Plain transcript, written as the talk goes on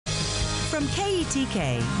From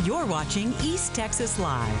KETK, you're watching East Texas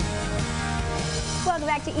Live. Welcome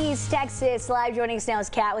back to East Texas Live. Joining us now is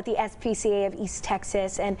Kat with the SPCA of East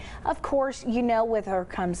Texas. And of course, you know, with her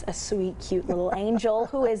comes a sweet, cute little angel.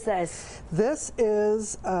 Who is this? This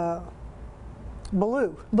is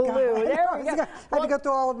Baloo. Baloo. There we go. I had to go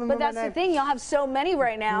through all of them. But that's the thing, y'all have so many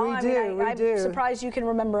right now. We do. I'm surprised you can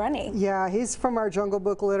remember any. Yeah, he's from our Jungle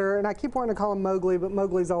Book litter, and I keep wanting to call him Mowgli, but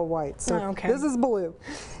Mowgli's all white. So This is Baloo.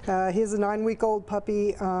 He's a 9-week-old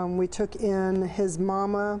puppy. We took in his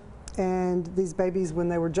mama and these babies when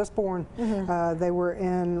they were just born. They were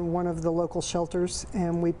in one of the local shelters,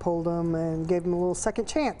 and we pulled them and gave them a little second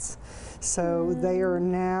chance. So they are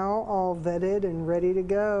now all vetted and ready to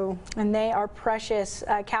go. And they are precious.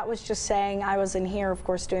 Kat was just saying, I was in here, of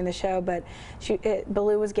course, doing the show, but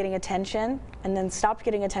Baloo was getting attention and then stopped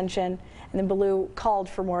getting attention. And then Baloo called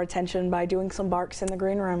for more attention by doing some barks in the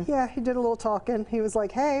green room. Yeah, he did a little talking. He was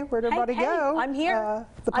like, hey, where'd everybody go? I'm here.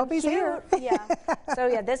 The puppy's here. Yeah. So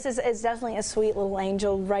yeah, this is definitely a sweet little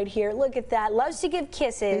angel right here. Look at that. Loves to give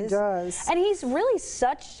kisses. He does. And he's really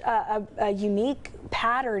such a unique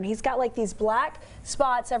pattern. He's got like these black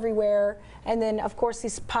spots everywhere, and then of course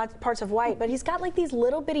these parts of white, but he's got like these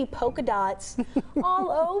little bitty polka dots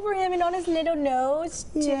all over him and on his little nose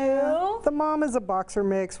too. Yeah. The mom is a boxer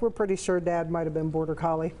mix. We're pretty sure dad might have been border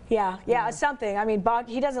collie. Yeah, something. I mean,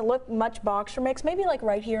 he doesn't look much boxer mix. Maybe like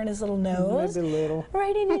right here in his little nose. Maybe a little.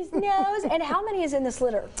 Right in his nose. And how many is in this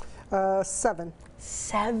litter? 7.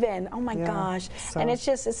 7. Oh my gosh. So. And it's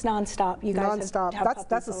nonstop. You guys have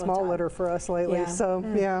that's a small litter for us lately. Yeah. So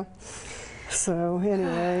yeah. So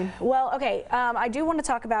anyway. Well, okay, I do want to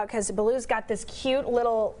talk about, because Baloo's got this cute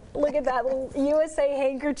little, look at that little USA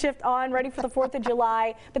handkerchief on, ready for the 4th of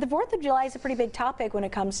July. But the 4th of July is a pretty big topic when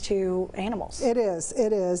it comes to animals. It is.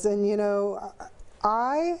 And you know,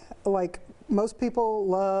 I, like most people,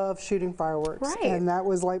 love shooting fireworks. Right. And that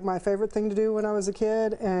was like my favorite thing to do when I was a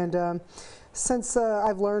kid. And since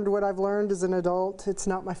I've learned what I've learned as an adult, it's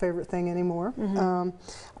not my favorite thing anymore.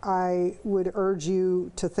 I would urge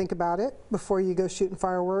you to think about it before you go shooting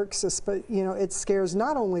fireworks. You know, it scares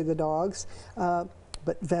not only the dogs,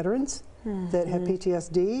 but veterans that have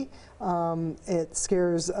PTSD. It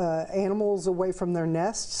scares animals away from their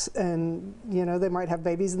nests, and you know, they might have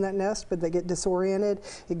babies in that nest, but they get disoriented.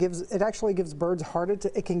 It actually gives birds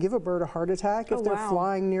it can give a bird a heart attack if they're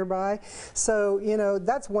flying nearby. So you know,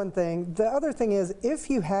 that's one thing. The other thing is, if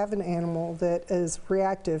you have an animal that is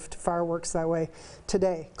reactive to fireworks that way,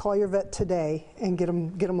 today, call your vet today and get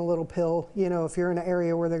them a little pill. You know, if you're in an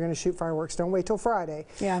area where they're going to shoot fireworks, don't wait till Friday.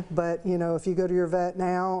 Yeah. But you know, if you go to your vet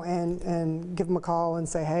now and give them a call and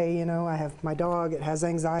say, hey, you know, I have my dog, it has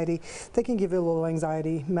anxiety, they can give you a little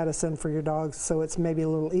anxiety medicine for your dog, so it's maybe a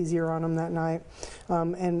little easier on them that night.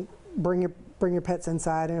 And bring your pets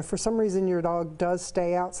inside, and if for some reason your dog does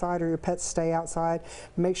stay outside or your pets stay outside,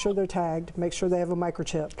 make sure they're tagged, make sure they have a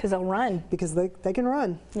microchip. Because they'll run. Because they can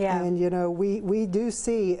run. Yeah. And you know, we do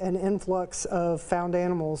see an influx of found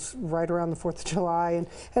animals right around the 4th of July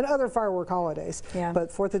and other firework holidays. Yeah.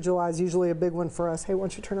 But 4th of July is usually a big one for us. Hey, why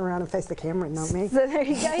don't you turn around and face the camera and not me? So there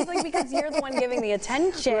you go. He's like, because you're the one giving the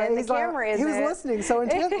attention, right, the camera isn't. He was listening so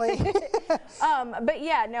intently. But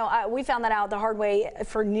yeah, no, we found that out the hard way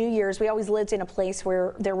for New Year's. We always lived in a place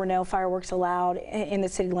where there were no fireworks allowed in the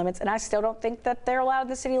city limits, and I still don't think that they're allowed in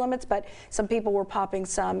the city limits, but some people were popping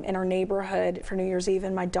some in our neighborhood for New Year's Eve,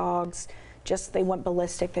 and my dogs they went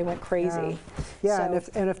ballistic, they went crazy. Yeah,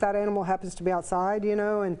 so, and if that animal happens to be outside, you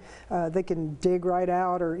know, and they can dig right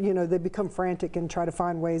out, or you know, they become frantic and try to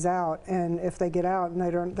find ways out, and if they get out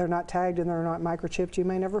and they're not tagged and they're not microchipped, you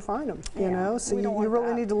may never find them. You know, so you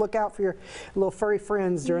really need to look out for your little furry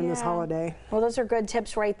friends during this holiday. Well, those are good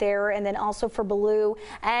tips right there, and then also for Baloo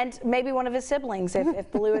and maybe one of his siblings,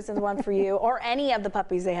 if Baloo isn't the one for you, or any of the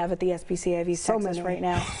puppies they have at the SPCA of East Texas right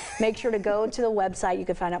now. Make sure to go to the website. You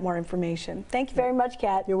can find out more information. Thank you very much,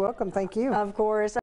 Kat. You're welcome. Thank you. Of course.